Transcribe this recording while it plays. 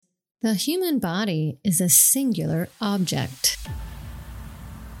The human body is a singular object.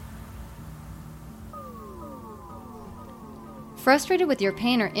 Frustrated with your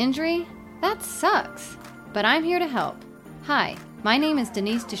pain or injury? That sucks. But I'm here to help. Hi, my name is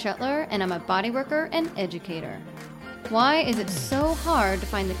Denise DeShetler, and I'm a bodyworker and educator. Why is it so hard to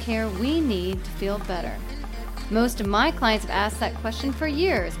find the care we need to feel better? Most of my clients have asked that question for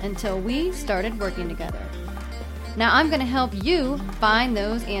years until we started working together. Now I'm going to help you find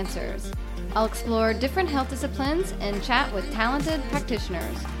those answers. I'll explore different health disciplines and chat with talented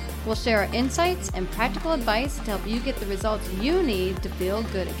practitioners. We'll share our insights and practical advice to help you get the results you need to feel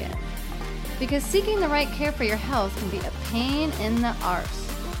good again. Because seeking the right care for your health can be a pain in the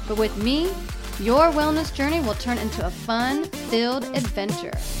arse. But with me, your wellness journey will turn into a fun-filled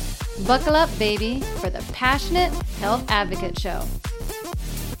adventure. Buckle up, baby, for the Passionate Health Advocate Show.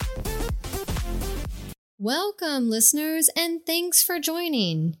 Welcome, listeners, and thanks for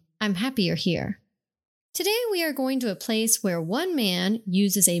joining. I'm happy you're here. Today, we are going to a place where one man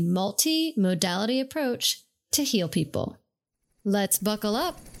uses a multi-modality approach to heal people. Let's buckle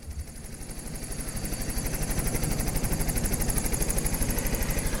up.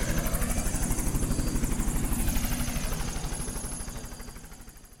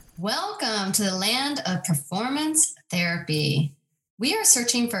 Welcome to the land of performance therapy. We are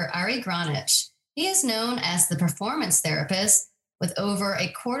searching for Ari Granich. He is known as the performance therapist with over a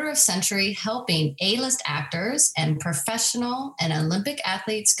quarter of a century helping A-list actors and professional and Olympic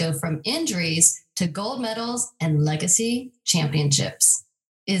athletes go from injuries to gold medals and legacy championships.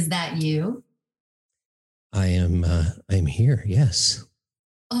 Is that you? I'm here, yes.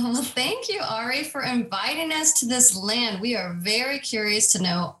 Oh, well, thank you, Ari, for inviting us to this land. We are very curious to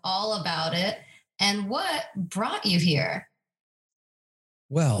know all about it and what brought you here.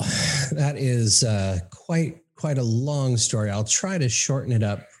 Well, that is quite a long story. I'll try to shorten it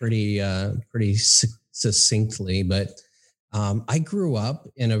up pretty succinctly. But I grew up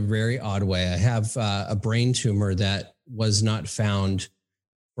in a very odd way. I have a brain tumor that was not found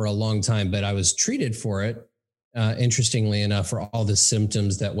for a long time, but I was treated for it. Interestingly enough, for all the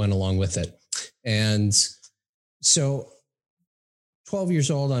symptoms that went along with it. And so 12 years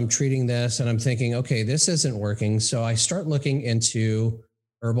old, I'm treating this and I'm thinking, okay, this isn't working. So I start looking into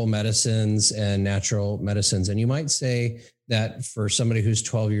herbal medicines and natural medicines. And you might say that for somebody who's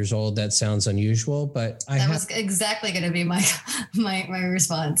 12 years old, that sounds unusual, but that was exactly going to be my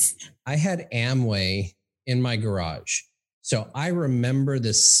response. I had Amway in my garage. So I remember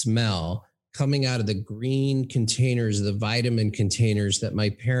the smell coming out of the green containers, the vitamin containers that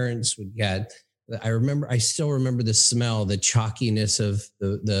my parents would get. I still remember the smell, the chalkiness of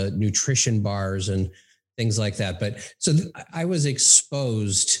the nutrition bars and things like that. But so I was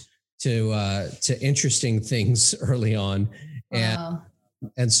exposed to interesting things early on. Wow.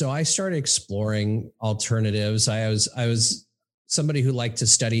 And so I started exploring alternatives. I was somebody who liked to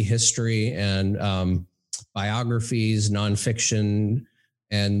study history and biographies, nonfiction,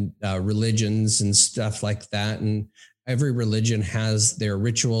 and religions and stuff like that. And every religion has their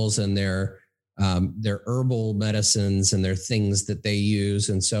rituals and their herbal medicines and their things that they use.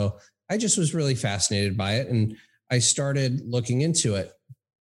 And so I just was really fascinated by it. And I started looking into it.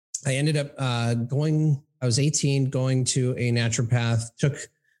 I ended up I was 18, going to a naturopath, took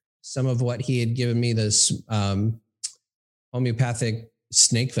some of what he had given me, this homeopathic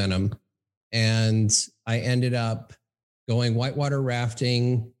snake venom. And I ended up going whitewater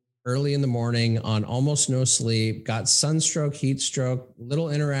rafting early in the morning on almost no sleep, got sunstroke, heat stroke, little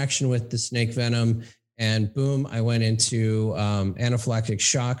interaction with the snake venom, and boom, I went into anaphylactic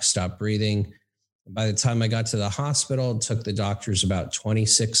shock, stopped breathing. By the time I got to the hospital, it took the doctors about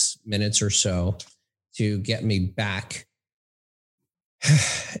 26 minutes or so to get me back.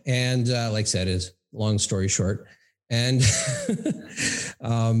 And like I said, is long story short. And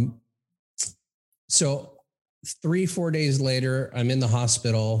so 3-4 days later, I'm in the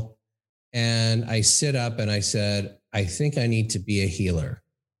hospital and I sit up and I said, I think I need to be a healer.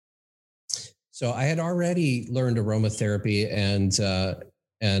 So I had already learned aromatherapy and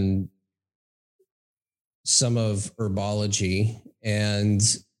some of herbology. And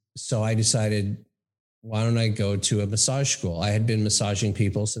so I decided, why don't I go to a massage school? I had been massaging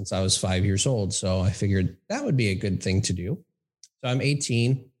people since I was 5 years old. So I figured that would be a good thing to do. So I'm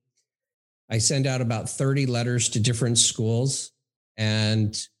 18. I send out about 30 letters to different schools,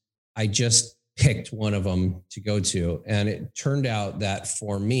 and I just picked one of them to go to. And it turned out that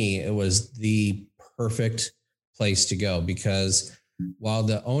for me, it was the perfect place to go, because while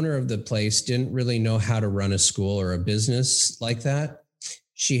the owner of the place didn't really know how to run a school or a business like that,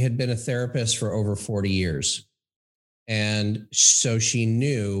 she had been a therapist for over 40 years. And so she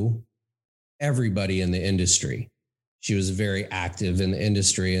knew everybody in the industry. She was very active in the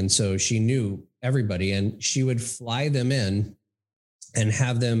industry. And so she knew everybody, and she would fly them in and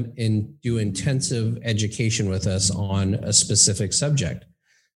have them do intensive education with us on a specific subject.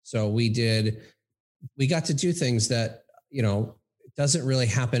 So we got to do things that, doesn't really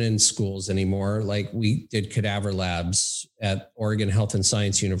happen in schools anymore. Like we did cadaver labs at Oregon Health and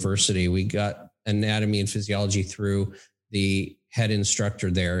Science University. We got anatomy and physiology through the head instructor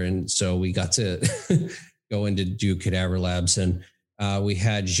there. And so we got to go in to do cadaver labs. And we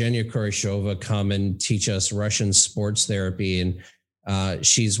had Zhenya Koreshova come and teach us Russian sports therapy. And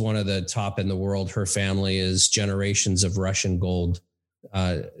she's one of the top in the world. Her family is generations of Russian gold,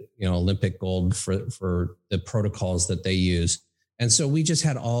 Olympic gold for the protocols that they use. And so we just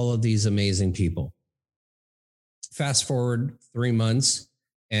had all of these amazing people. Fast forward 3 months,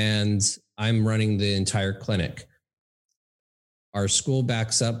 and I'm running the entire clinic. Our school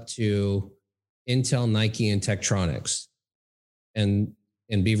backs up to Intel, Nike, and Tektronix and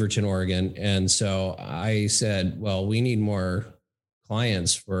in Beaverton, Oregon. And so I said, well, we need more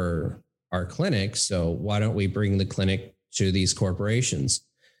clients for our clinic. So why don't we bring the clinic to these corporations?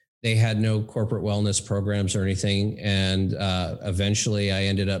 They had no corporate wellness programs or anything. And eventually I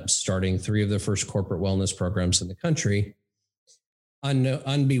ended up starting 3 of the first corporate wellness programs in the country,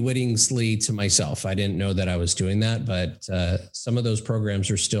 unbewittingly to myself. I didn't know that I was doing that, but some of those programs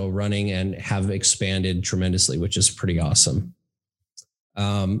are still running and have expanded tremendously, which is pretty awesome.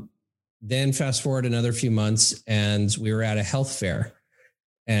 Then fast forward another few months, and we were at a health fair.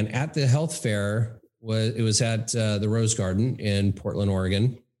 And at the health fair, it was at the Rose Garden in Portland,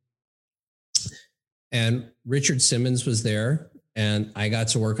 Oregon. And Richard Simmons was there, and I got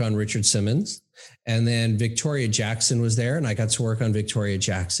to work on Richard Simmons. And then Victoria Jackson was there, and I got to work on Victoria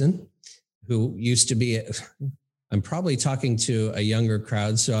Jackson, who used to be, I'm probably talking to a younger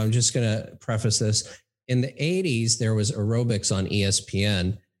crowd, so I'm just going to preface this. In the 80s, there was aerobics on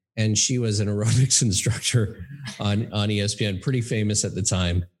ESPN, and she was an aerobics instructor on ESPN, pretty famous at the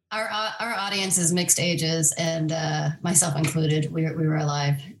time. Our audience is mixed ages, and myself included. We were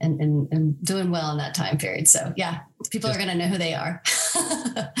alive and doing well in that time period. So yeah, people are going to know who they are.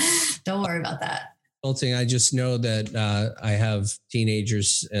 Don't worry about that. I just know that I have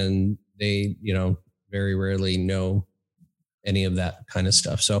teenagers, and they, very rarely know any of that kind of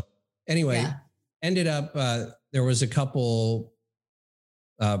stuff. So anyway, ended up there was a couple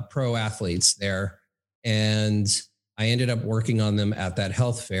pro athletes there, and I ended up working on them at that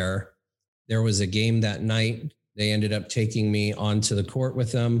health fair. There was a game that night. They ended up taking me onto the court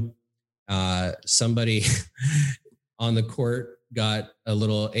with them. Somebody on the court got a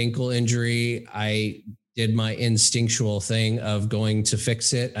little ankle injury. I did my instinctual thing of going to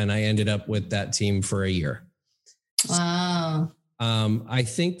fix it, and I ended up with that team for a year. Wow. I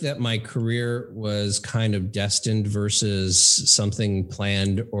think that my career was kind of destined versus something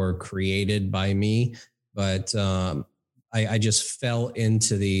planned or created by me. But I just fell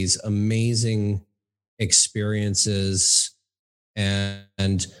into these amazing experiences.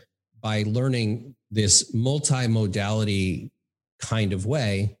 And by learning this multimodality kind of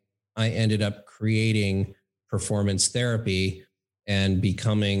way, I ended up creating performance therapy and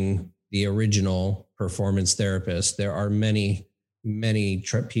becoming the original performance therapist. There are many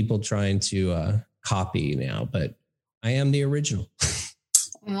people trying to copy now, but I am the original.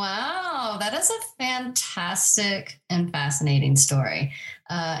 Wow, that is a fantastic and fascinating story.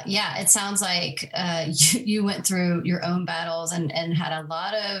 It sounds like you went through your own battles and had a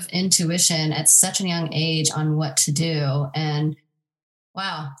lot of intuition at such a young age on what to do. And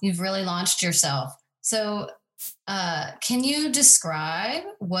wow, you've really launched yourself. So can you describe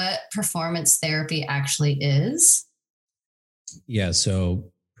what performance therapy actually is? Yeah, so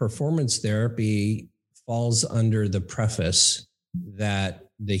performance therapy falls under the preface that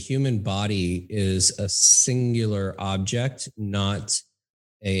the human body is a singular object, not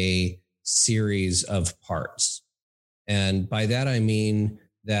a series of parts. And by that, I mean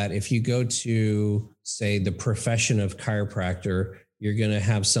that if you go to, say, the profession of chiropractor, you're going to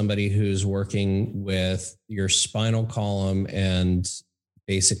have somebody who's working with your spinal column and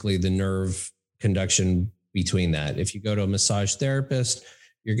basically the nerve conduction between that. If you go to a massage therapist,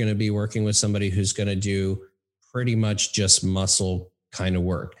 you're going to be working with somebody who's going to do pretty much just muscle kind of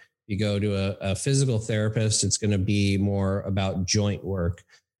work. You go to a physical therapist, it's going to be more about joint work,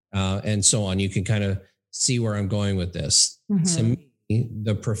 and so on. You can kind of see where I'm going with this. Mm-hmm. To me,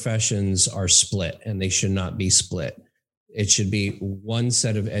 the professions are split, and they should not be split. It should be one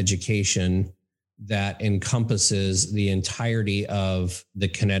set of education that encompasses the entirety of the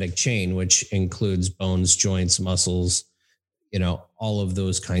kinetic chain, which includes bones, joints, muscles, all of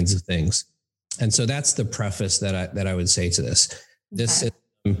those kinds of things. And so that's the preface that I would say to this. This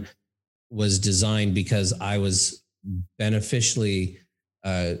system was designed because I was beneficially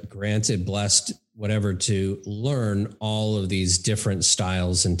granted, blessed, whatever, to learn all of these different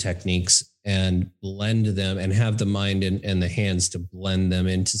styles and techniques and blend them and have the mind and the hands to blend them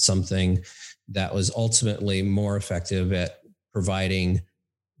into something that was ultimately more effective at providing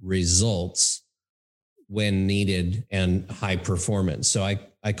results when needed and high performance. So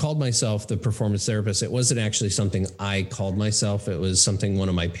I called myself the performance therapist. It wasn't actually something I called myself. It was something one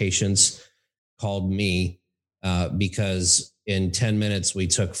of my patients called me because in 10 minutes, we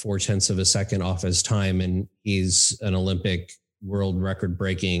took 0.4 of a second off his time, and he's an Olympic world record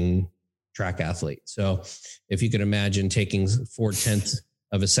breaking track athlete. So if you could imagine taking 0.4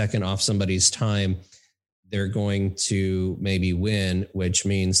 of a second off somebody's time, they're going to maybe win, which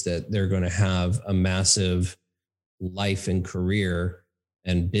means that they're going to have a massive life and career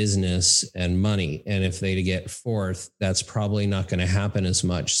and business and money. And if they get fourth, that's probably not going to happen as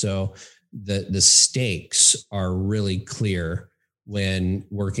much. So the stakes are really clear when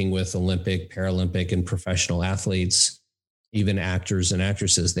working with Olympic, Paralympic, and professional athletes, even actors and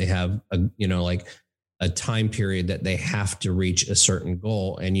actresses. They have a time period that they have to reach a certain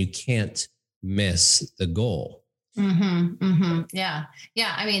goal, and you can't miss the goal. Mm-hmm, mm-hmm. Yeah.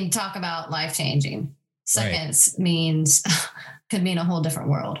 I mean, talk about life-changing. Seconds could mean a whole different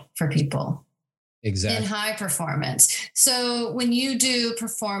world for people. Exactly. In high performance. So when you do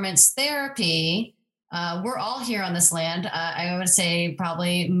performance therapy, we're all here on this land. I would say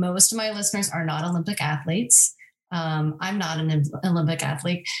probably most of my listeners are not Olympic athletes. I'm not an Olympic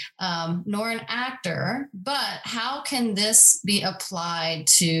athlete, nor an actor, but how can this be applied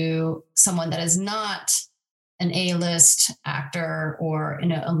to someone that is not an A-list actor or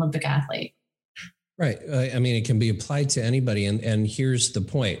an Olympic athlete? Right. I mean, it can be applied to anybody. And here's the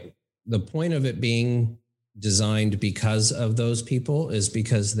point. The point of it being designed because of those people is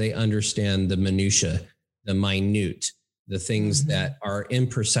because they understand the minutia, the minute, the things that are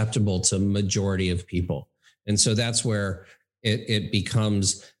imperceptible to majority of people. And so that's where it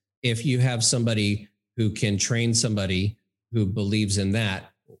becomes, if you have somebody who can train somebody who believes in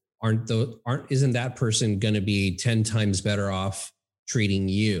that, isn't that person going to be 10 times better off treating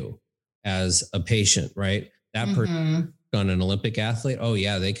you as a patient, right? That person on an Olympic athlete, oh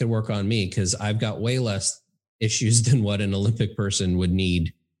yeah, they could work on me because I've got way less issues than what an Olympic person would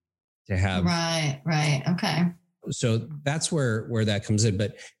need to have. Right. Okay. So that's where that comes in.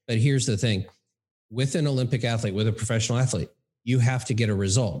 But here's the thing. With an Olympic athlete, with a professional athlete, you have to get a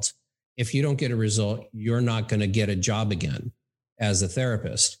result. If you don't get a result, you're not going to get a job again as a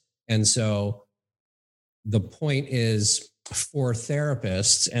therapist. And so the point is, for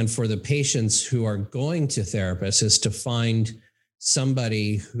therapists and for the patients who are going to therapists, is to find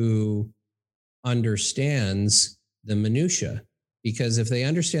somebody who understands the minutia. Because if they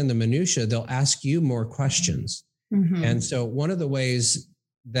understand the minutia, they'll ask you more questions. And so one of the ways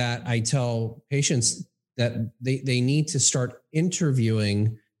that I tell patients that they need to start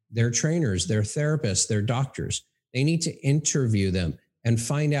interviewing their trainers, their therapists, their doctors. They need to interview them and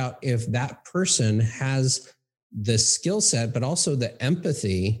find out if that person has the skill set, but also the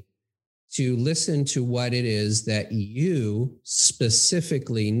empathy to listen to what it is that you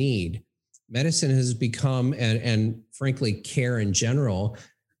specifically need. Medicine has become, and frankly, care in general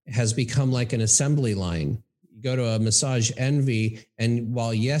has become like an assembly line. You go to a Massage Envy, and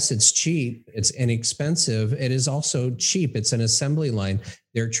while yes, it's cheap, it's inexpensive, it is also cheap. It's an assembly line.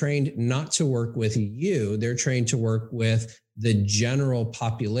 They're trained not to work with you. They're trained to work with the general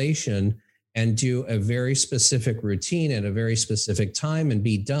population and do a very specific routine at a very specific time and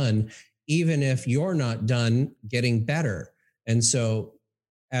be done, even if you're not done getting better. And so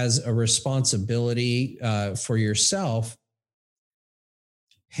as a responsibility for yourself,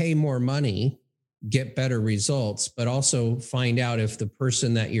 pay more money, get better results, but also find out if the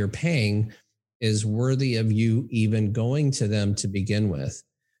person that you're paying is worthy of you even going to them to begin with.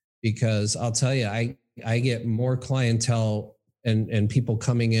 Because I'll tell you, I get more clientele and people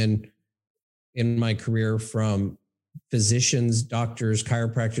coming in my career from physicians, doctors,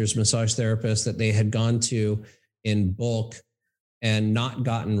 chiropractors, massage therapists that they had gone to in bulk and not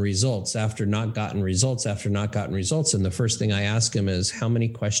gotten results after not gotten results after not gotten results. And the first thing I ask them is, how many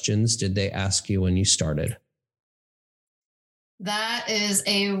questions did they ask you when you started? That is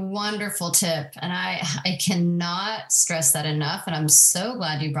a wonderful tip. And I cannot stress that enough. And I'm so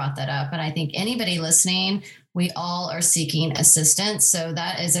glad you brought that up. And I think anybody listening, we all are seeking assistance. So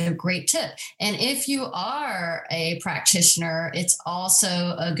that is a great tip. And if you are a practitioner, it's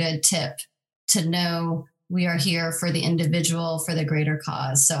also a good tip to know we are here for the individual, for the greater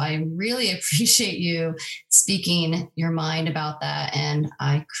cause. So I really appreciate you speaking your mind about that. And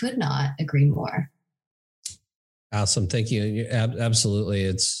I could not agree more. Awesome. Thank you. Absolutely.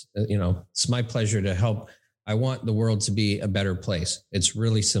 It's my pleasure to help. I want the world to be a better place. It's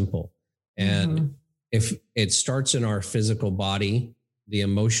really simple. And if it starts in our physical body, the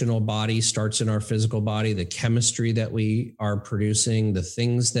emotional body starts in our physical body, the chemistry that we are producing, the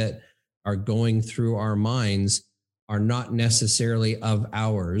things that are going through our minds are not necessarily of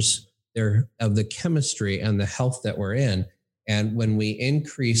ours. They're of the chemistry and the health that we're in. And when we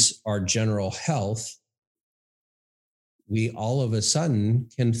increase our general health, we all of a sudden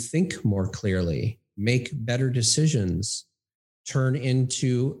can think more clearly, make better decisions, turn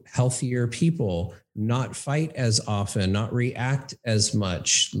into healthier people, not fight as often, not react as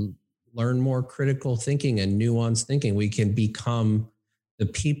much, learn more critical thinking and nuanced thinking. We can become the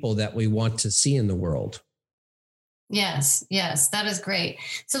people that we want to see in the world. Yes, that is great.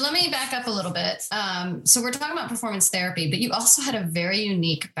 So let me back up a little bit. So we're talking about performance therapy, but you also had a very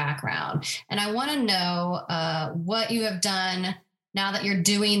unique background. And I want to know what you have done now that you're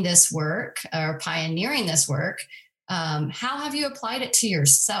doing this work or pioneering this work. How have you applied it to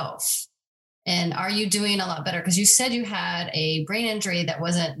yourself? And are you doing a lot better? Because you said you had a brain injury that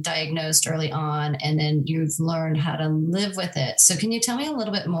wasn't diagnosed early on, and then you've learned how to live with it. So can you tell me a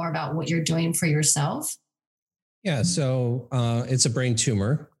little bit more about what you're doing for yourself? Yeah, so it's a brain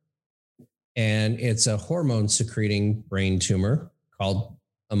tumor, and it's a hormone secreting brain tumor called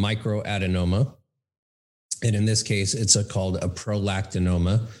a microadenoma. And in this case, it's called a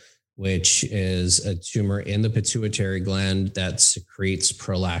prolactinoma, which is a tumor in the pituitary gland that secretes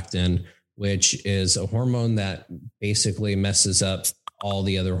prolactin, which is a hormone that basically messes up all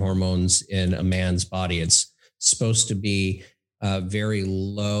the other hormones in a man's body. It's supposed to be very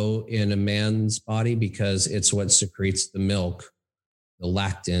low in a man's body because it's what secretes the milk, the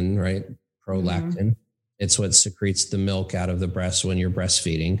lactin, right? Prolactin. It's what secretes the milk out of the breast when you're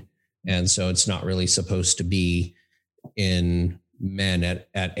breastfeeding. And so it's not really supposed to be in men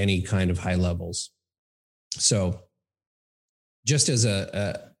at any kind of high levels. So just as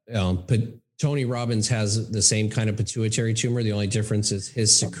Tony Robbins has the same kind of pituitary tumor. The only difference is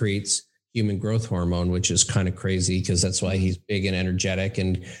his secretes human growth hormone, which is kind of crazy because that's why he's big and energetic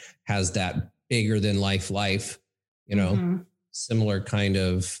and has that bigger than life, similar kind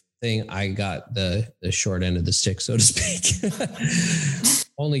of thing. I got the short end of the stick, so to speak.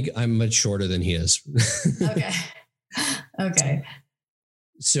 Only I'm much shorter than he is. Okay.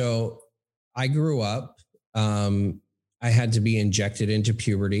 So I grew up, I had to be injected into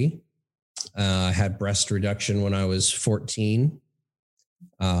puberty. I had breast reduction when I was 14.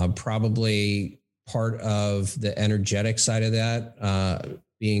 Probably part of the energetic side of that,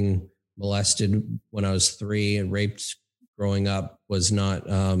 being molested when I was 3 and raped growing up was not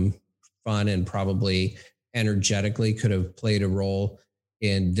fun, and probably energetically could have played a role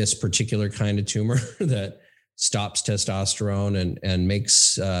in this particular kind of tumor that stops testosterone and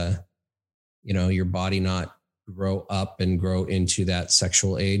makes your body not grow up and grow into that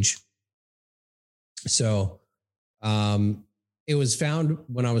sexual age. So it was found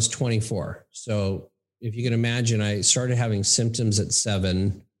when I was 24. So if you can imagine, I started having symptoms at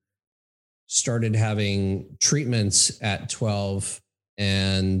 7, started having treatments at 12,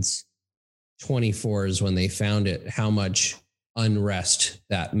 and 24 is when they found it, how much unrest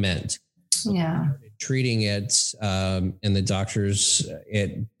that meant. Yeah. Treating it, and the doctors,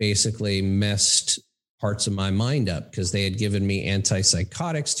 it basically messed parts of my mind up because they had given me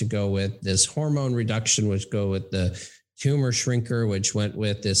antipsychotics to go with this hormone reduction, which go with the tumor shrinker, which went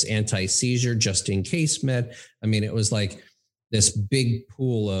with this anti-seizure just in case med. I mean, it was like this big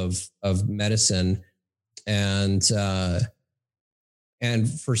pool of medicine. And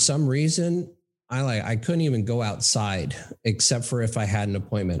for some reason, I couldn't even go outside except for if I had an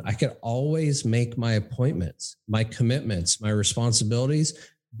appointment. I could always make my appointments, my commitments, my responsibilities.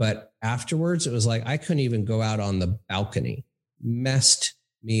 But afterwards, it was like I couldn't even go out on the balcony. Messed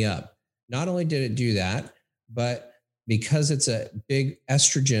me up. Not only did it do that, but because it's a big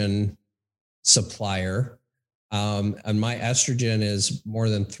estrogen supplier, and my estrogen is more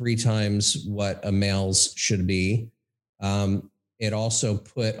than 3 times what a male's should be, it also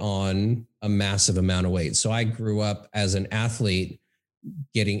put on a massive amount of weight. So I grew up as an athlete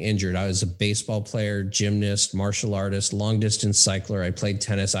getting injured. I was a baseball player, gymnast, martial artist, long distance cycler. I played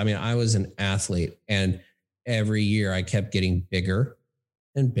tennis. I mean, I was an athlete, and every year I kept getting bigger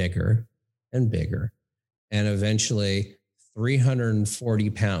and bigger and bigger. And eventually 340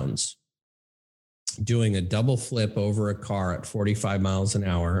 pounds. doing a double flip over a car at 45 miles an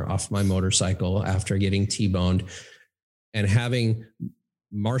hour off my motorcycle after getting T-boned, and having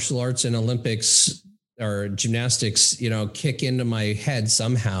martial arts and Olympics or gymnastics, kick into my head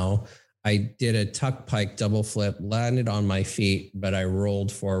somehow. I did a tuck pike double flip, landed on my feet, but I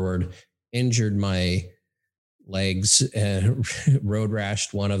rolled forward, injured my legs and road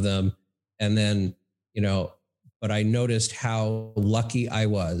rashed one of them. And then, but I noticed how lucky I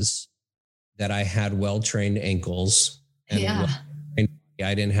was that I had well-trained ankles and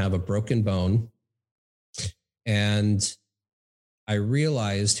I didn't have a broken bone. And I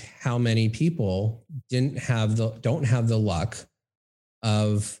realized how many people don't have the luck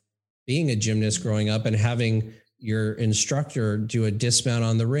of being a gymnast growing up and having your instructor do a dismount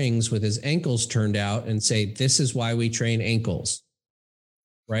on the rings with his ankles turned out and say, this is why we train ankles.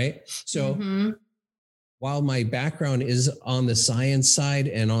 Right. So while my background is on the science side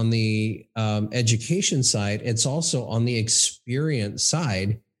and on the education side, it's also on the experience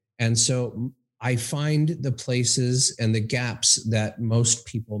side. And so I find the places and the gaps that most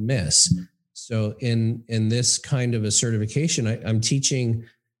people miss. So in this kind of a certification, I'm teaching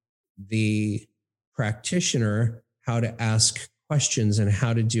the practitioner how to ask questions and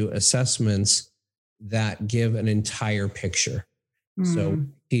how to do assessments that give an entire picture. So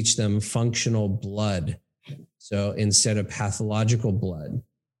teach them functional blood. So instead of pathological blood.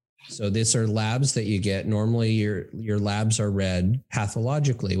 So these are labs that you get. Normally your labs are read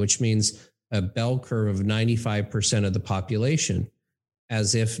pathologically, which means a bell curve of 95% of the population,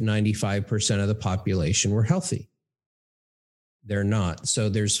 as if 95% of the population were healthy. They're not. So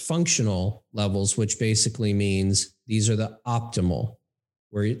there's functional levels, which basically means these are the optimal,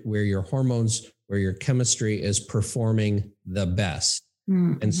 where your hormones, where your chemistry is performing the best.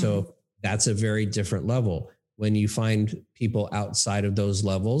 And so that's a very different level. When you find people outside of those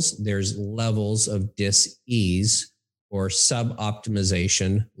levels, there's levels of dis-ease or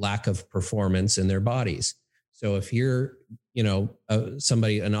sub-optimization, lack of performance in their bodies. So if you're,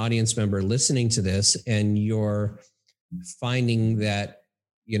 an audience member listening to this and you're finding that,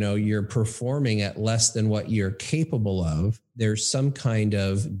 you're performing at less than what you're capable of, there's some kind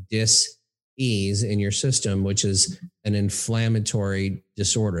of dis-ease in your system, which is an inflammatory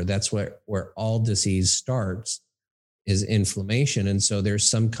disorder. That's where all disease starts, is inflammation. And so there's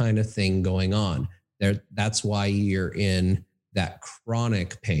some kind of thing going on there. That's why you're in that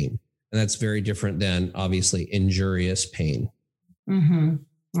chronic pain. And that's very different than obviously injurious pain.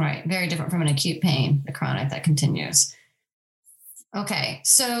 Right. Very different from an acute pain, the chronic that continues. Okay.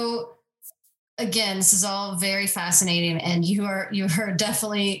 So again, this is all very fascinating, and you are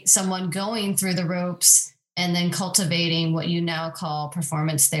definitely someone going through the ropes and then cultivating what you now call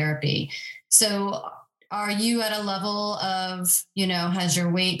performance therapy. So are you at a level of, has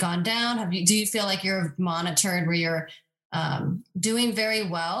your weight gone down? Do you feel like you're monitored where you're doing very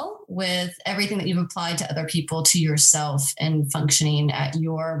well with everything that you've applied to other people, to yourself, and functioning at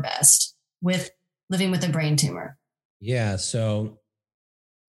your best with living with a brain tumor? Yeah. So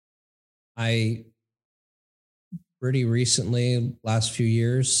I pretty recently, last few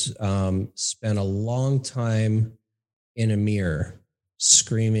years, spent a long time in a mirror,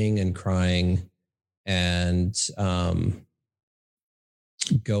 screaming and crying and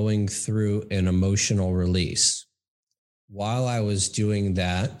going through an emotional release. While I was doing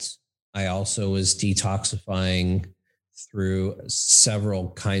that, I also was detoxifying through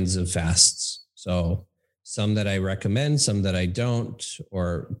several kinds of fasts. So some that I recommend, some that I don't,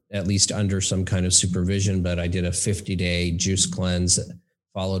 or at least under some kind of supervision. But I did a 50-day juice cleanse,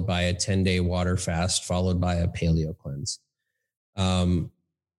 followed by a 10-day water fast, followed by a paleo cleanse.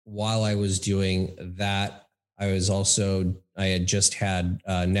 While I was doing that, I had just had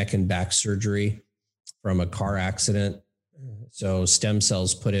neck and back surgery from a car accident. So stem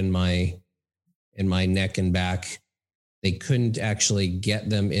cells put in my neck and back. They couldn't actually get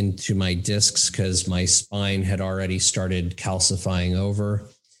them into my discs because my spine had already started calcifying over.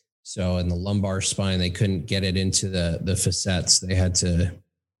 So in the lumbar spine, they couldn't get it into the facets. They had to,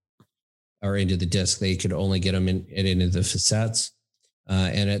 or into the disc. They could only get them into the facets.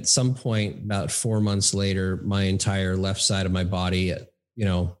 And at some point, about 4 months later, my entire left side of my body,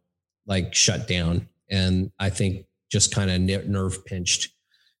 shut down. And I think just kind of nerve pinched.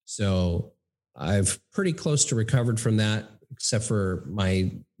 So I've pretty close to recovered from that, except for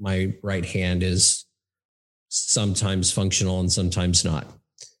my right hand is sometimes functional and sometimes not.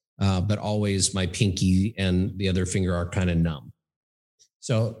 But always my pinky and the other finger are kind of numb.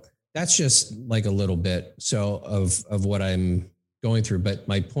 So that's just like a little bit of what I'm going through. But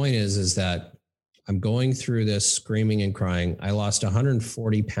my point is that I'm going through this screaming and crying. I lost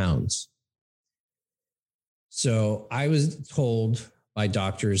 140 pounds. So I was told by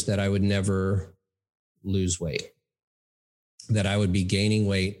doctors that I would never lose weight, that I would be gaining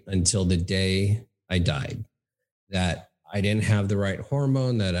weight until the day I died, that I didn't have the right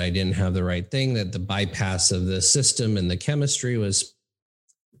hormone, that I didn't have the right thing, that the bypass of the system and the chemistry was.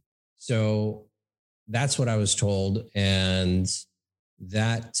 So that's what I was told. And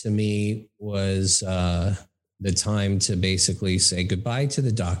that to me was the time to basically say goodbye to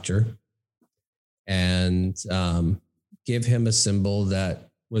the doctor and give him a symbol that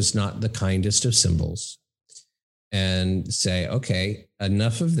was not the kindest of symbols and say, okay,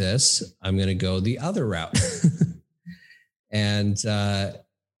 enough of this. I'm going to go the other route. And so,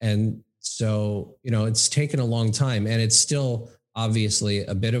 it's taken a long time, and it's still obviously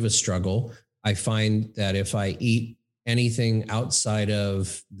a bit of a struggle. I find that if I eat anything outside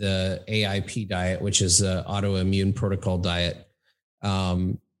of the AIP diet, which is the autoimmune protocol diet,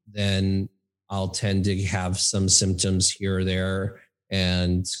 then I'll tend to have some symptoms here or there,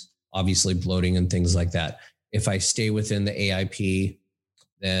 and obviously bloating and things like that. If I stay within the AIP,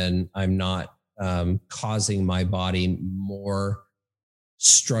 then I'm not causing my body more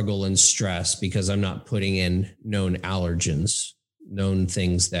struggle and stress because I'm not putting in known allergens, known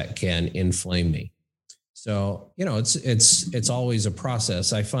things that can inflame me. So, it's always a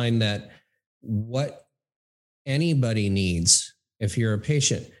process. I find that what anybody needs, if you're a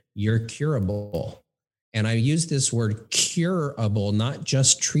patient, you're curable. And I use this word curable, not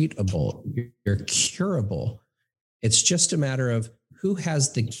just treatable. You're curable. It's just a matter of who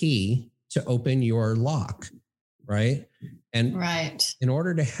has the key to open your lock, right? And in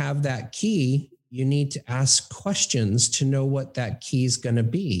order to have that key, you need to ask questions to know what that key is going to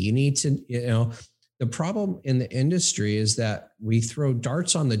be. You need to, the problem in the industry is that we throw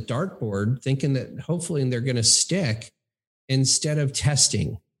darts on the dartboard thinking that hopefully they're going to stick instead of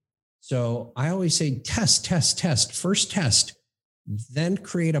testing. So I always say test. First test, then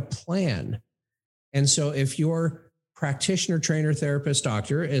create a plan. And so if your practitioner, trainer, therapist,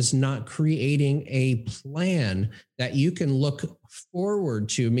 doctor is not creating a plan that you can look forward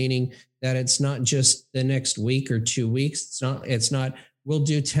to, meaning that it's not just the next week or 2 weeks. It's not we'll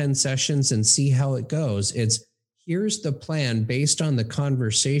do 10 sessions and see how it goes. It's here's the plan based on the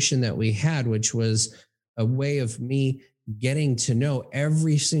conversation that we had, which was a way of me getting to know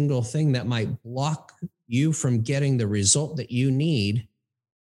every single thing that might block you from getting the result that you need.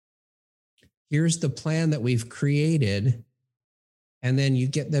 Here's the plan that we've created. And then you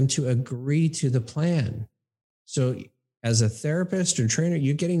get them to agree to the plan. So as a therapist or trainer,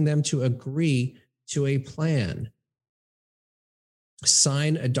 you're getting them to agree to a plan.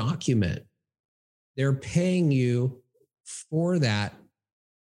 Sign a document. They're paying you for that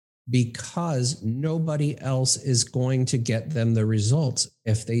because nobody else is going to get them the results.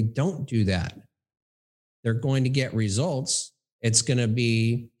 If they don't do that, they're going to get results. It's going to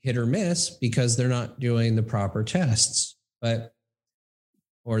be hit or miss because they're not doing the proper tests, the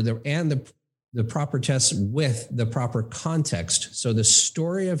proper tests with the proper context. So the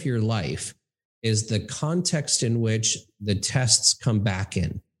story of your life is the context in which the tests come back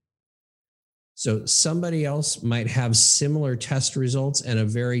in. So somebody else might have similar test results and a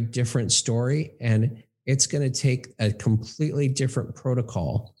very different story, and it's going to take a completely different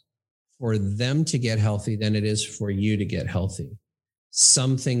protocol for them to get healthy than it is for you to get healthy.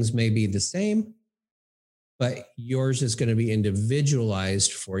 Some things may be the same, but yours is going to be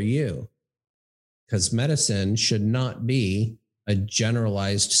individualized for you, because medicine should not be a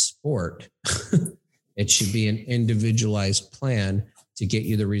generalized sport. It should be an individualized plan to get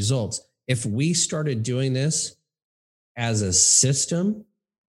you the results. If we started doing this as a system,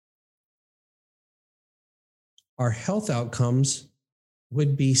 our health outcomes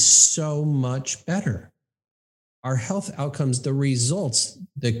would be so much better. Our health outcomes, the results,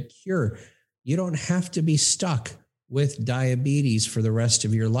 the cure, you don't have to be stuck with diabetes for the rest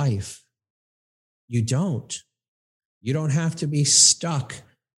of your life. You don't. You don't have to be stuck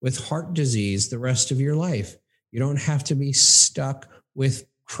with heart disease the rest of your life. You don't have to be stuck with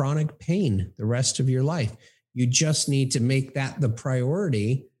chronic pain the rest of your life. You just need to make that the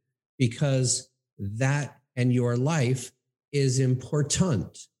priority, because that and your life is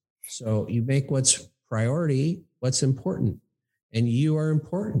important. So you make what's priority, what's important, and you are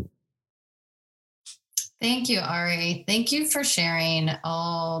important. Thank you, Ari. Thank you for sharing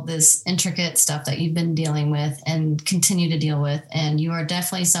all this intricate stuff that you've been dealing with and continue to deal with. And you are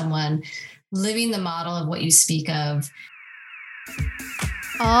definitely someone living the model of what you speak of.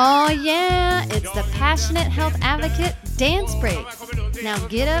 Oh yeah, it's the Passionate Health Advocate Dance Break. Now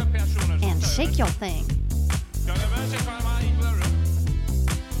get up and shake your thing.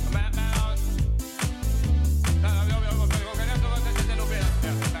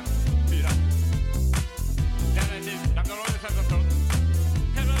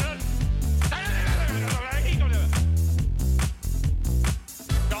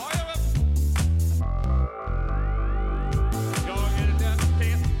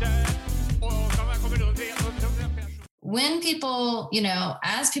 people,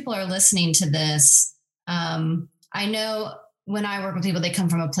 as people are listening to this, I know when I work with people, they come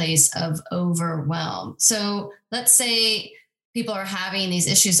from a place of overwhelm. So let's say people are having these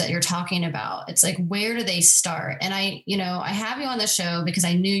issues that you're talking about. It's like, where do they start? And I have you on the show because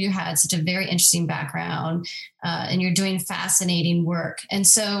I knew you had such a very interesting background and you're doing fascinating work. And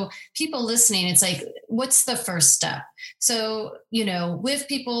so people listening, it's like, what's the first step? So, with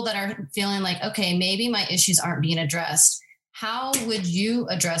people that are feeling like, okay, maybe my issues aren't being addressed, how would you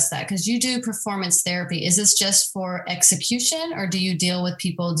address that? Because you do performance therapy. Is this just for execution, or do you deal with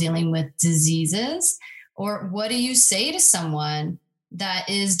people dealing with diseases? Or what do you say to someone that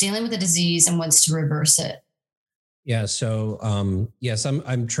is dealing with a disease and wants to reverse it? Yeah. So, yes,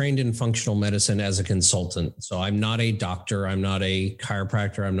 I'm trained in functional medicine as a consultant. So I'm not a doctor. I'm not a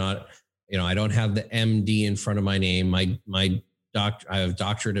chiropractor. I'm not, I don't have the MD in front of my name. My doctor, I have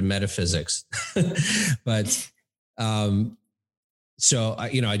doctorate in metaphysics, but, so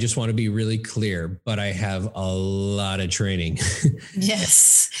I just want to be really clear, but I have a lot of training.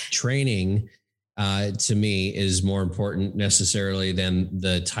 Yes. Training to me is more important necessarily than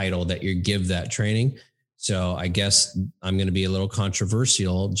the title that you give that training. So I guess I'm going to be a little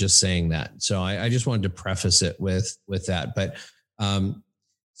controversial just saying that. So I just wanted to preface it with that. But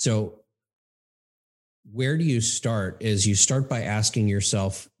so where do you start? Is you start by asking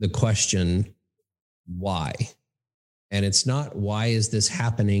yourself the question, why? And it's not, why is this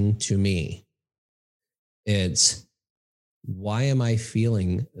happening to me? It's, why am I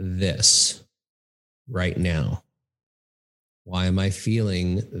feeling this right now? Why am I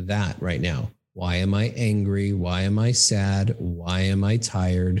feeling that right now? Why am I angry? Why am I sad? Why am I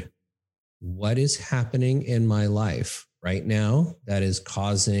tired? What is happening in my life right now that is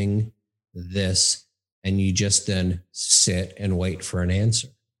causing this? And you just then sit and wait for an answer.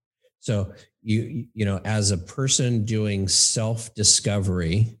 So you as a person doing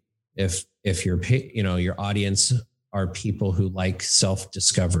self-discovery, if your audience are people who like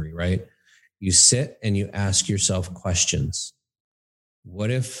self-discovery, right? You sit and you ask yourself questions.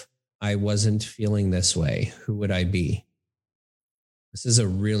 What if I wasn't feeling this way? Who would I be? This is a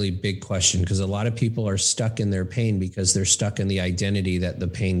really big question because a lot of people are stuck in their pain because they're stuck in the identity that the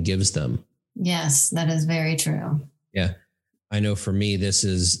pain gives them. Yes, that is very true. Yeah. I know for me, this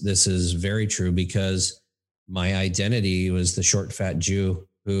is very true because my identity was the short, fat Jew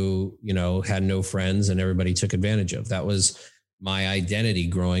who, had no friends and everybody took advantage of. That was my identity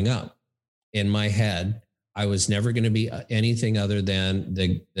growing up. In my head, I was never going to be anything other than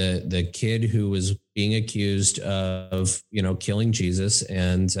the kid who was being accused of, killing Jesus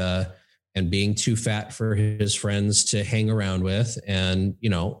and being too fat for his friends to hang around with and,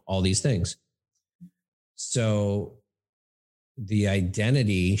 all these things. So the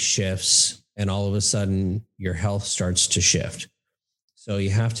identity shifts and all of a sudden your health starts to shift. So you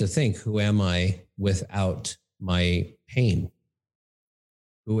have to think, who am I without my pain?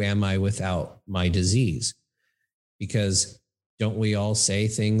 Who am I without my disease? Because don't we all say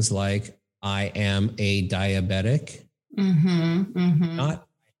things like, I am a diabetic? Mm-hmm, mm-hmm. Not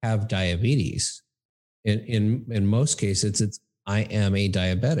have diabetes. In most cases, it's I am a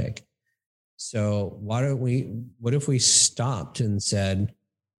diabetic. So what if we stopped and said,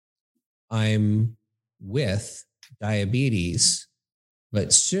 I'm with diabetes,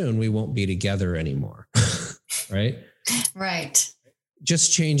 but soon we won't be together anymore. Right? Right.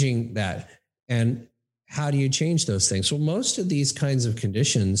 Just changing that. And how do you change those things? Well, most of these kinds of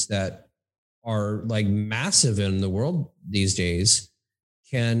conditions that are like massive in the world these days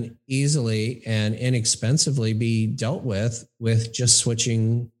can easily and inexpensively be dealt with just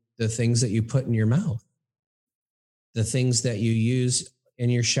switching the things that you put in your mouth, the things that you use in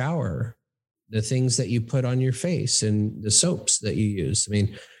your shower, the things that you put on your face and the soaps that you use. I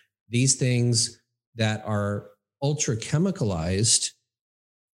mean, these things that are ultra chemicalized,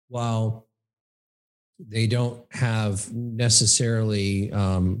 while they don't have necessarily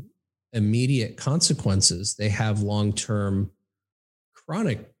immediate consequences, they have long-term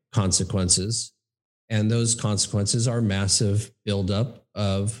chronic consequences. And those consequences are massive buildup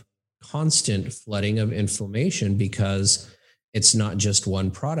of constant flooding of inflammation because it's not just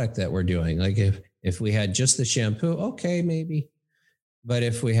one product that we're doing. Like if we had just the shampoo, okay, maybe. But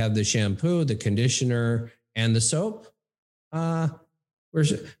if we have the shampoo, the conditioner, and the soap,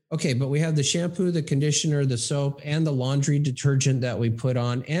 okay, but we have the shampoo, the conditioner, the soap, and the laundry detergent that we put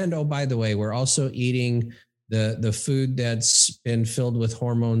on. And oh, by the way, we're also eating the food that's been filled with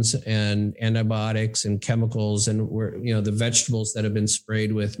hormones and antibiotics and chemicals, and the vegetables that have been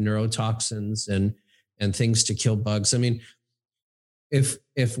sprayed with neurotoxins and things to kill bugs. I mean,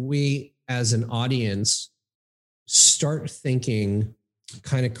 if we as an audience start thinking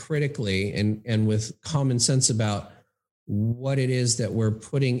kind of critically and with common sense about what it is that we're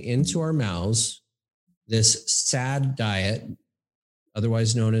putting into our mouths, this SAD diet,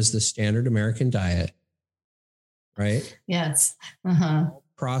 otherwise known as the standard American diet, right? Yes. Uh-huh.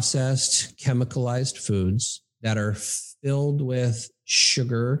 Processed, chemicalized foods that are filled with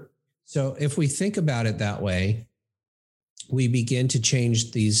sugar. So if we think about it that way, we begin to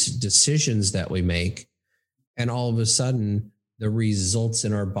change these decisions that we make, and all of a sudden the results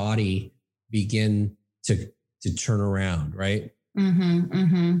in our body begin to turn around, right? Mm-hmm,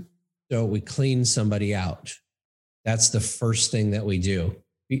 mm-hmm. So we clean somebody out. That's the first thing that we do.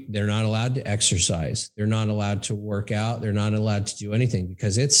 They're not allowed to exercise. They're not allowed to work out. They're not allowed to do anything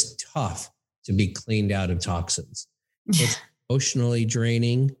because it's tough to be cleaned out of toxins. It's emotionally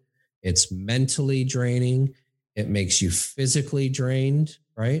draining. It's mentally draining. It makes you physically drained,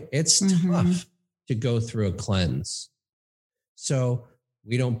 right? It's tough to go through a cleanse. So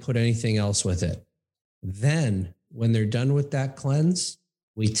we don't put anything else with it. Then when they're done with that cleanse,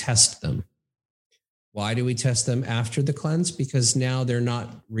 we test them. Why do we test them after the cleanse? Because now they're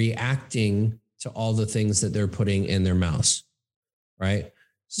not reacting to all the things that they're putting in their mouths, right?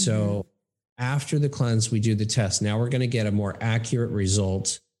 So after the cleanse, we do the test. Now we're going to get a more accurate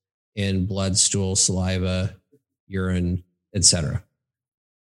result in blood, stool, saliva, urine, etc.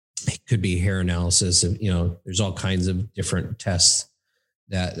 It could be hair analysis. There's all kinds of different tests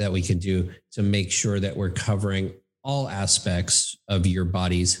that we can do to make sure that we're covering all aspects of your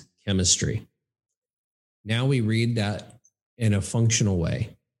body's chemistry. Now we read that in a functional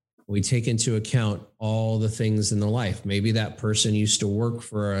way. We take into account all the things in the life. Maybe that person used to work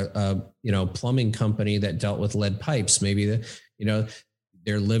for a plumbing company that dealt with lead pipes. Maybe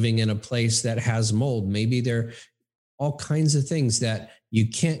they're living in a place that has mold. Maybe they're all kinds of things that you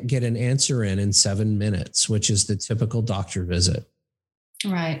can't get an answer in 7 minutes, which is the typical doctor visit.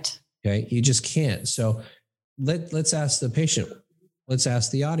 Right. Okay. You just can't. So let's ask the patient. Let's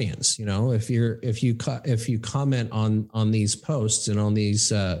ask the audience, if you comment on these posts and on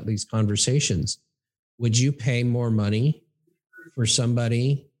these conversations, would you pay more money for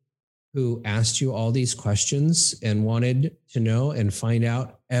somebody who asked you all these questions and wanted to know and find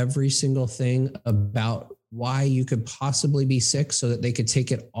out every single thing about why you could possibly be sick so that they could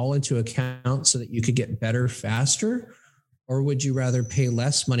take it all into account so that you could get better faster? Or would you rather pay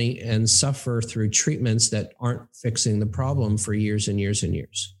less money and suffer through treatments that aren't fixing the problem for years and years and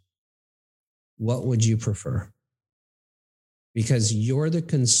years? What would you prefer? Because you're the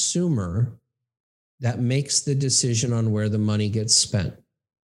consumer that makes the decision on where the money gets spent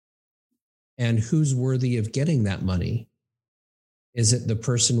and who's worthy of getting that money. Is it the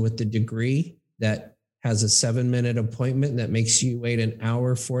person with the degree that has a 7-minute appointment that makes you wait an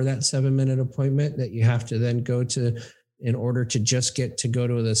hour for that 7-minute appointment that you have to then go to in order to just get to go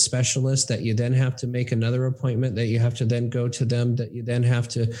to the specialist, that you then have to make another appointment, that you have to then go to them, that you then have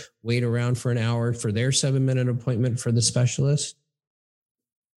to wait around for an hour for their 7-minute appointment for the specialist?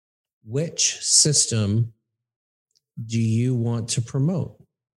 Which system do you want to promote?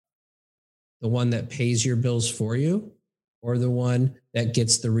 The one that pays your bills for you, or the one that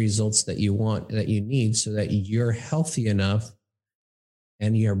gets the results that you want, that you need, so that you're healthy enough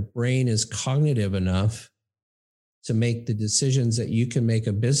and your brain is cognitive enough to make the decisions that you can make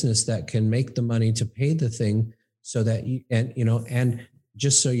a business that can make the money to pay the thing, so that and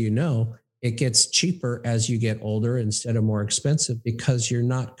just so you know, it gets cheaper as you get older instead of more expensive, because you're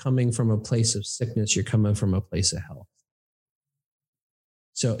not coming from a place of sickness. You're coming from a place of health.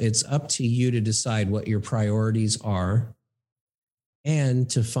 So it's up to you to decide what your priorities are and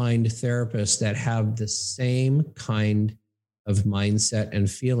to find therapists that have the same kind of mindset and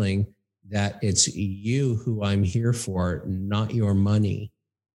feeling that it's you who I'm here for, not your money.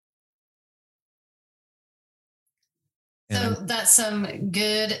 So that's some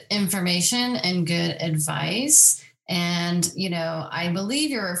good information and good advice. And, I believe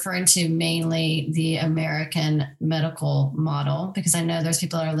you're referring to mainly the American medical model, because I know there's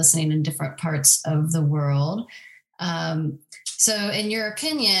people that are listening in different parts of the world. So in your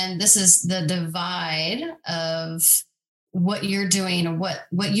opinion, this is the divide of what you're doing or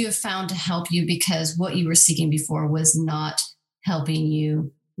what you have found to help you, because what you were seeking before was not helping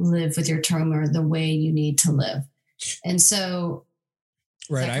you live with your tumor the way you need to live. And so,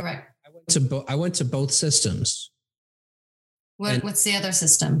 right. Is that correct? I went to both systems. What's the other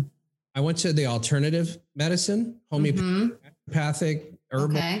system? I went to the alternative medicine, homeopathic,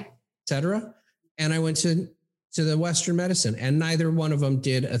 herbal, etc. And I went to the Western medicine, and neither one of them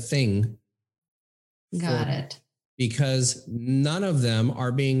did a thing. Got it. because none of them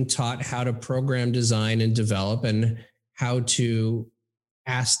are being taught how to program, design, and develop, and how to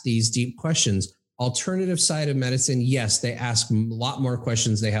ask these deep questions. Alternative side of medicine, yes, they ask a lot more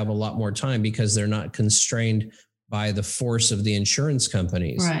questions. They have a lot more time because they're not constrained by the force of the insurance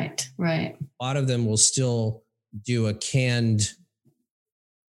companies. Right. A lot of them will still do a canned,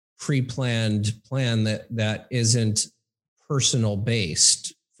 pre-planned plan that isn't personal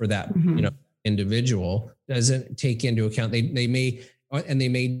based for that individual. Doesn't take into account they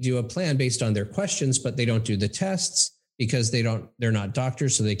may do a plan based on their questions, but they don't do the tests because they're not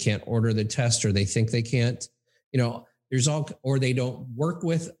doctors, so they can't order the test, or they think they can't. Or they don't work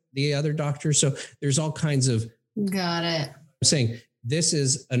with the other doctors. So there's all kinds of. Got it. I'm saying this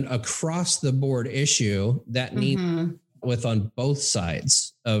is an across the board issue that needs with on both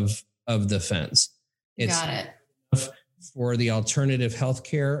sides of the fence. Got it. For the alternative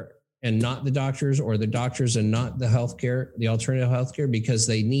healthcare and not the doctors, or the doctors and not the alternative healthcare, because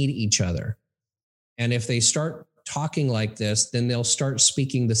they need each other. And if they start talking like this, then they'll start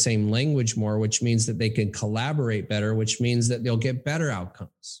speaking the same language more, which means that they can collaborate better, which means that they'll get better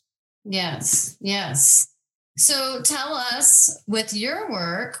outcomes. Yes. So tell us, with your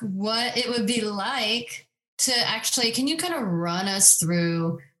work, what it would be like to actually, can you kind of run us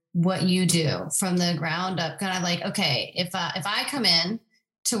through what you do from the ground up? Kind of like, okay, if I come in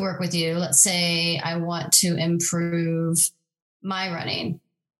to work with you, let's say I want to improve my running.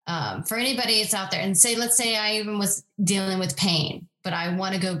 For anybody that's out there, and let's say I even was dealing with pain, but I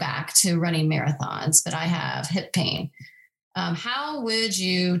want to go back to running marathons, but I have hip pain. How would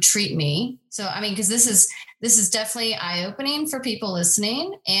you treat me? So, I mean, because this is definitely eye-opening for people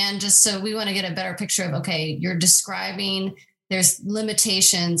listening. And just so we want to get a better picture of, okay, you're describing there's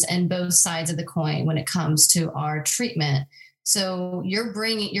limitations in both sides of the coin when it comes to our treatment. So you're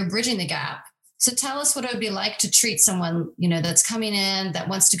bridging the gap. So tell us what it would be like to treat someone, that's coming in that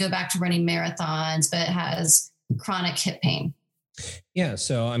wants to go back to running marathons, but has chronic hip pain. Yeah.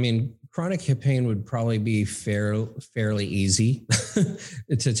 So, I mean, chronic hip pain would probably be fairly easy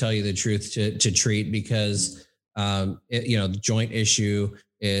to tell you the truth to treat, because, the joint issue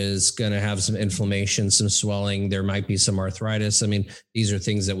is going to have some inflammation, some swelling. There might be some arthritis. I mean, these are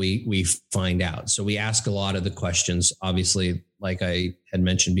things that we find out. So we ask a lot of the questions, obviously, like I had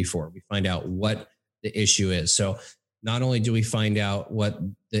mentioned before. We find out what the issue is. So not only do we find out what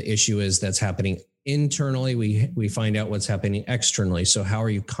the issue is that's happening internally, we find out what's happening externally. So how are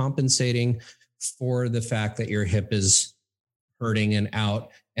you compensating for the fact that your hip is hurting and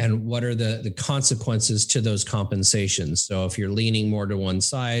out? And what are the consequences to those compensations? So if you're leaning more to one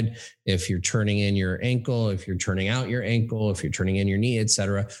side, if you're turning in your ankle, if you're turning out your ankle, if you're turning in your knee, et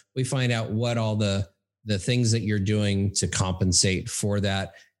cetera, we find out what all the things that you're doing to compensate for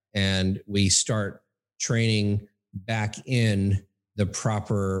that. And we start training back in the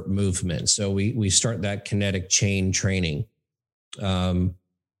proper movement. So we start that kinetic chain training.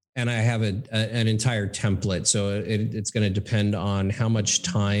 And I have an entire template. So it's going to depend on how much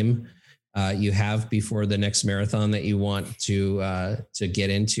time you have before the next marathon that you want to get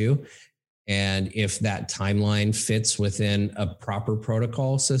into. And if that timeline fits within a proper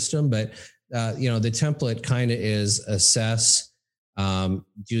protocol system. But, the template kind of is assess, do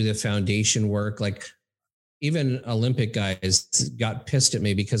the foundation work. Like even Olympic guys got pissed at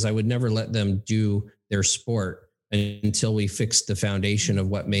me because I would never let them do their sport until we fixed the foundation of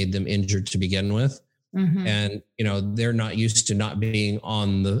what made them injured to begin with. Mm-hmm. And, they're not used to not being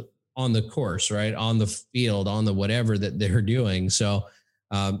on the course, right? On the field, on the whatever that they're doing. So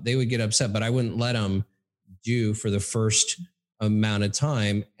they would get upset, but I wouldn't let them do for the first amount of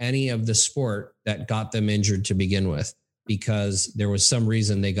time any of the sport that got them injured to begin with, because there was some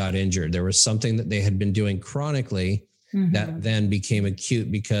reason they got injured. There was something that they had been doing chronically that then became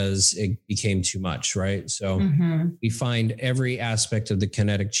acute because it became too much, right? So we find every aspect of the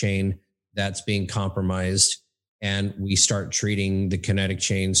kinetic chain that's being compromised, and we start treating the kinetic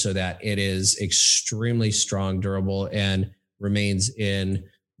chain so that it is extremely strong, durable, and remains in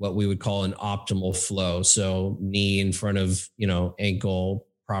what we would call an optimal flow. So knee in front of, ankle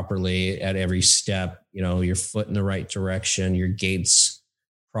properly at every step, your foot in the right direction, your gait's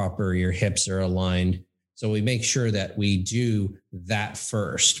proper, your hips are aligned. So we make sure that we do that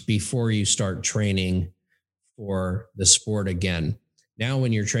first before you start training for the sport again. Now,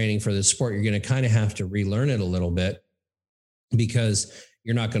 when you're training for the sport, you're going to kind of have to relearn it a little bit, because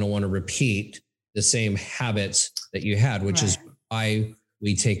you're not going to want to repeat the same habits that you had, which is why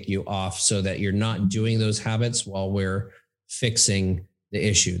we take you off, so that you're not doing those habits while we're fixing the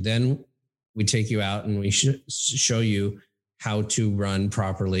issue. Then we take you out and we show you how to run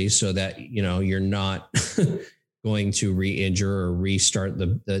properly, so that, you're not going to re-injure or restart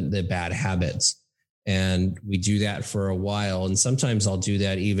the bad habits. And we do that for a while. And sometimes I'll do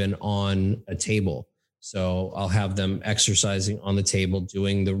that even on a table. So I'll have them exercising on the table,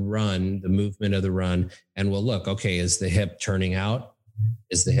 doing the run, the movement of the run. And we'll look, okay, is the hip turning out?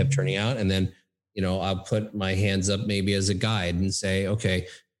 Is the hip turning out? And then, I'll put my hands up maybe as a guide and say, okay,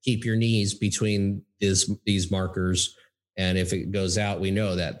 keep your knees between these markers. And if it goes out, we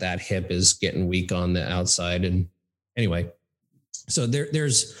know that hip is getting weak on the outside. And anyway, so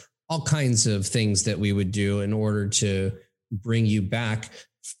there's all kinds of things that we would do in order to bring you back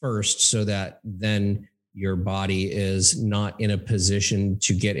first, so that then your body is not in a position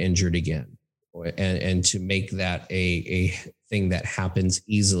to get injured again, and to make that a thing that happens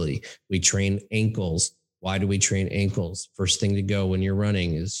easily. We train ankles. Why do we train ankles? First thing to go when you're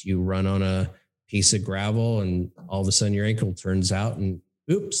running is you run on a piece of gravel and all of a sudden your ankle turns out and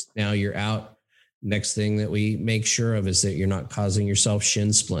oops, now you're out. Next thing that we make sure of is that you're not causing yourself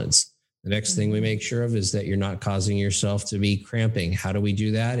shin splints. The next thing we make sure of is that you're not causing yourself to be cramping. How do we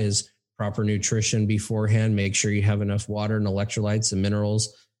do that? Is proper nutrition beforehand. Make sure you have enough water and electrolytes and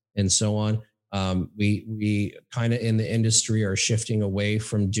minerals and so on. We kind of in the industry are shifting away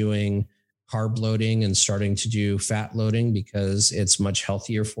from doing carb loading and starting to do fat loading because it's much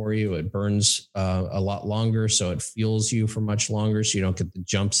healthier for you. It burns a lot longer, so it fuels you for much longer, so you don't get the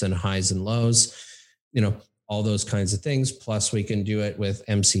jumps and highs and lows, all those kinds of things. Plus we can do it with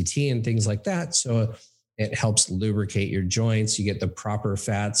MCT and things like that. So it helps lubricate your joints. You get the proper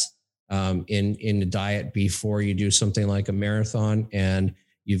fats in the diet before you do something like a marathon, and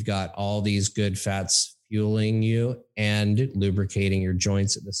you've got all these good fats fueling you and lubricating your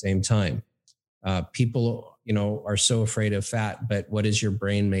joints at the same time. People, are so afraid of fat, but what is your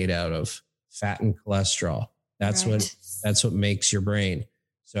brain made out of? Fat and cholesterol. That's what makes your brain.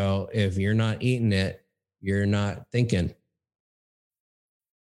 So if you're not eating it, you're not thinking.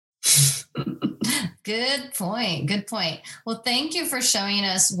 Good point. Good point. Well, thank you for showing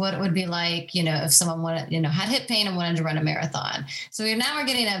us what it would be like, if someone wanted, had hip pain and wanted to run a marathon. So we're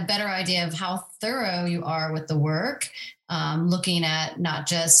getting a better idea of how thorough you are with the work, looking at not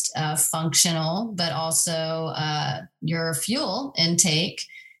just functional, but also your fuel intake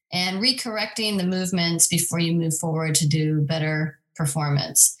and recorrecting the movements before you move forward to do better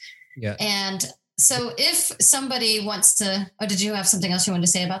performance. Yeah. And so if somebody wants to, did you have something else you wanted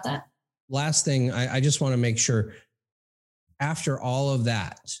to say about that? Last thing, I just want to make sure after all of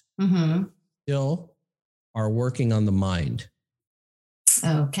that, still are working on the mind.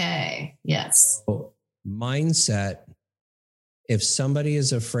 Okay. Yes. So mindset. If somebody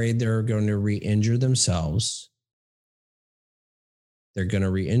is afraid they're going to re-injure themselves, they're going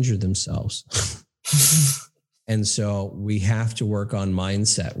to re-injure themselves. And so we have to work on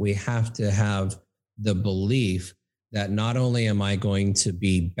mindset. We have to have the belief that not only am I going to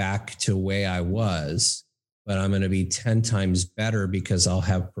be back to where I was, but I'm going to be 10 times better because I'll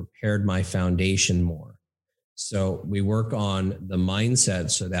have prepared my foundation more. So we work on the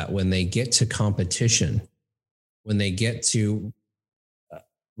mindset so that when they get to competition, when they get to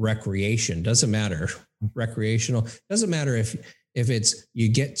recreational, doesn't matter if it's you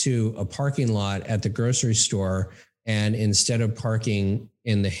get to a parking lot at the grocery store and instead of parking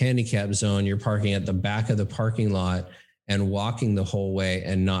in the handicap zone, you're parking at the back of the parking lot and walking the whole way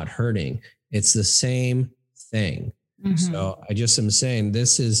and not hurting. It's the same thing. So I just am saying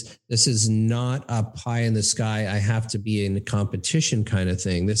this is not a pie in the sky. I have to be in a competition kind of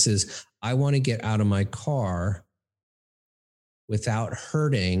thing. This is, I want to get out of my car without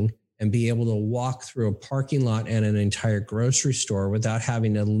hurting and be able to walk through a parking lot and an entire grocery store without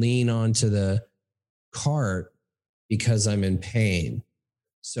having to lean onto the cart because I'm in pain.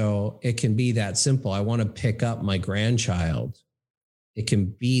 So it can be that simple. I want to pick up my grandchild. It can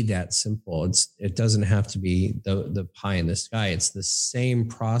be that simple. It doesn't have to be the pie in the sky. It's the same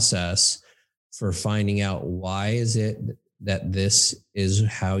process for finding out why is it that this is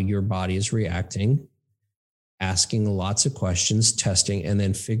how your body is reacting, asking lots of questions, testing, and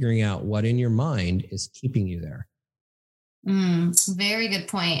then figuring out what in your mind is keeping you there. Very good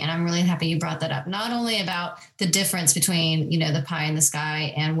point. And I'm really happy you brought that up. Not only about the difference between, the pie in the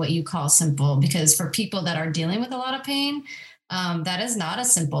sky and what you call simple, because for people that are dealing with a lot of pain, that is not a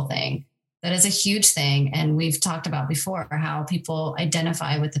simple thing. That is a huge thing. And we've talked about before how people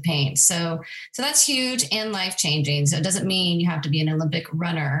identify with the pain. So that's huge and life-changing. So it doesn't mean you have to be an Olympic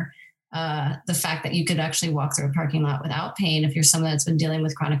runner. The fact that you could actually walk through a parking lot without pain, if you're someone that's been dealing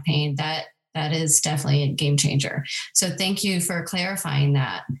with chronic pain, that is definitely a game changer. So thank you for clarifying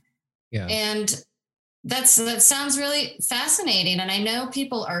that. Yeah. And that sounds really fascinating. And I know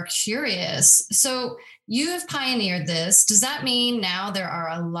people are curious. So you have pioneered this. Does that mean now there are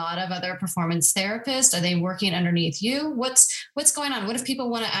a lot of other performance therapists? Are they working underneath you? What's going on? What if people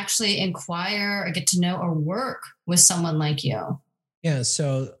want to actually inquire or get to know or work with someone like you? Yeah.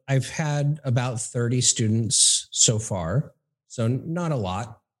 So I've had about 30 students so far. So not a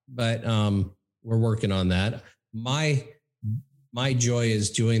lot, but we're working on that. My joy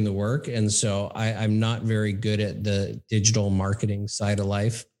is doing the work. And so I'm not very good at the digital marketing side of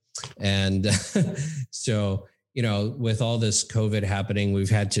life. And so, with all this COVID happening, we've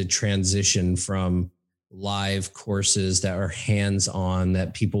had to transition from live courses that are hands-on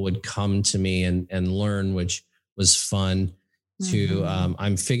that people would come to me and learn, which was fun, to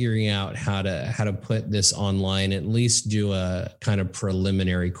I'm figuring out how to put this online, at least do a kind of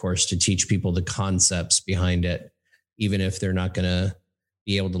preliminary course to teach people the concepts behind it, even if they're not going to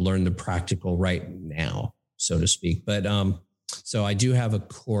be able to learn the practical right now, so to speak. But so I do have a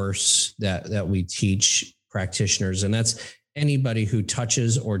course that we teach practitioners, and that's anybody who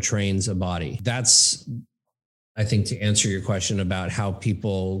touches or trains a body. That's, I think, to answer your question about how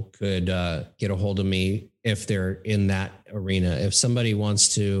people could get a hold of me if they're in that arena. If somebody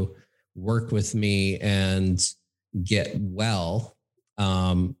wants to work with me and get well,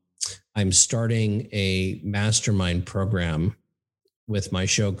 I'm starting a mastermind program with my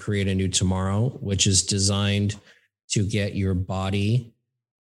show, Create a New Tomorrow, which is designed to get your body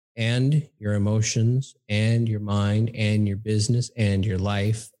and your emotions and your mind and your business and your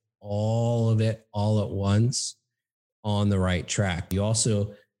life, all of it all at once, on the right track. You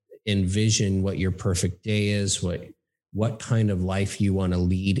also envision what your perfect day is, what kind of life you want to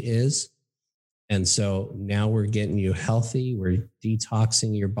lead is. And so now we're getting you healthy. We're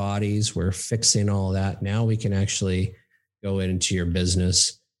detoxing your bodies. We're fixing all that. Now we can actually go into your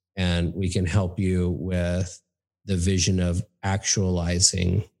business and we can help you with the vision of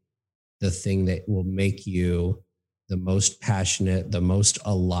actualizing the thing that will make you the most passionate, the most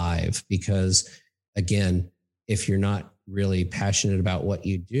alive. Because again, if you're not really passionate about what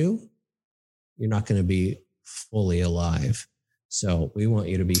you do, you're not going to be fully alive. So we want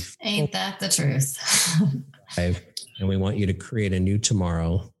you to be, ain't that the truth? alive, and we want you to create a new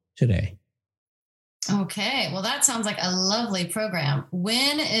tomorrow today. Okay. Well, that sounds like a lovely program.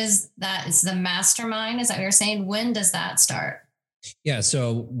 When is that? Is the mastermind? Is that what you're saying? When does that start? Yeah.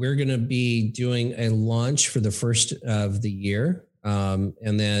 So we're going to be doing a launch for the first of the year.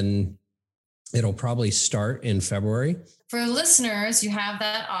 And then it'll probably start in February. For listeners, you have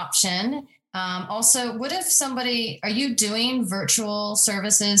that option. Also, what if are you doing virtual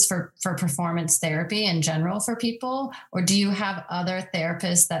services for performance therapy in general for people, or do you have other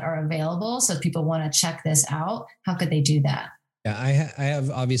therapists that are available? So if people want to check this out, how could they do that? Yeah, I have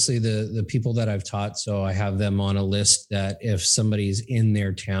obviously the people that I've taught. So I have them on a list that if somebody's in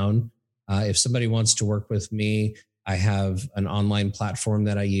their town, if somebody wants to work with me, I have an online platform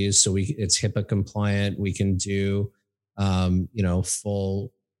that I use. So it's HIPAA compliant. We can do,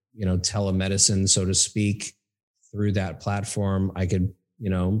 full, telemedicine, so to speak, through that platform. I could,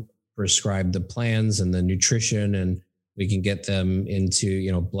 prescribe the plans and the nutrition, and we can get them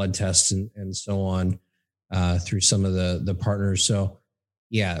into, blood tests and so on through some of the partners. So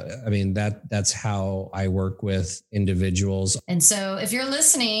yeah, I mean, that's how I work with individuals. And so if you're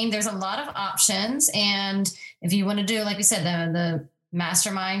listening, there's a lot of options. And if you want to do, like we said, the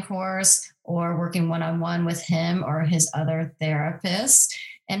mastermind course or working one-on-one with him or his other therapists,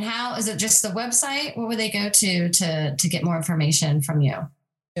 and how is it just the website? Where would they go to get more information from you?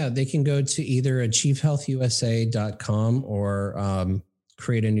 Yeah, they can go to either achievehealthusa.com or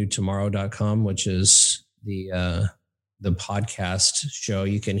createanewtomorrow.com, which is the podcast show.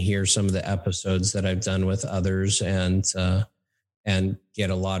 You can hear some of the episodes that I've done with others and get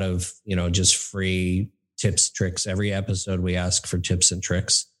a lot of, just free tips, tricks. Every episode we ask for tips and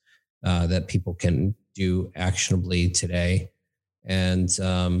tricks that people can do actionably today. And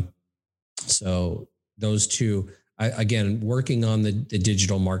so those two, again, working on the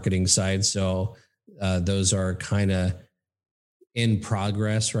digital marketing side. So those are kind of in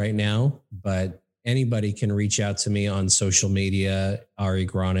progress right now, but anybody can reach out to me on social media, Ari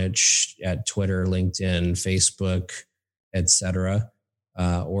Gronich at Twitter, LinkedIn, Facebook, etc.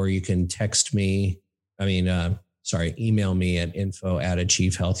 Or you can email me at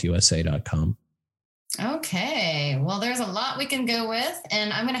info@achievehealthusa.com. Okay. Well, there's a lot we can go with,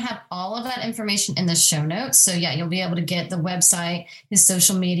 and I'm going to have all of that information in the show notes. So yeah, you'll be able to get the website, his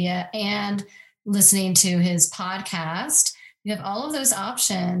social media, and listening to his podcast. You have all of those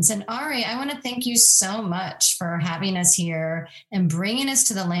options. And Ari, I want to thank you so much for having us here and bringing us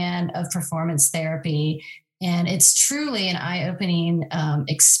to the land of performance therapy. And it's truly an eye-opening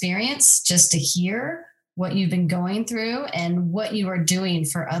experience just to hear what you've been going through and what you are doing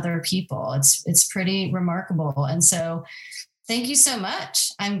for other people. It's pretty remarkable. And so thank you so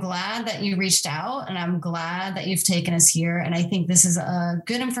much. I'm glad that you reached out, and I'm glad that you've taken us here. And I think this is a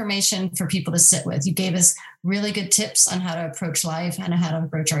good information for people to sit with. You gave us really good tips on how to approach life and how to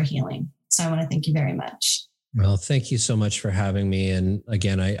approach our healing. So I want to thank you very much. Well, thank you so much for having me. And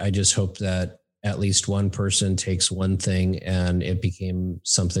again, I just hope that at least one person takes one thing and it became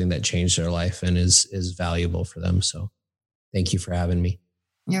something that changed their life and is valuable for them. So thank you for having me.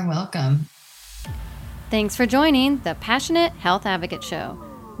 You're welcome. Thanks for joining the Passionate Health Advocate Show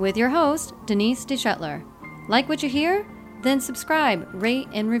with your host, Denise DeShetler. Like what you hear? Then subscribe, rate,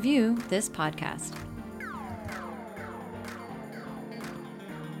 and review this podcast.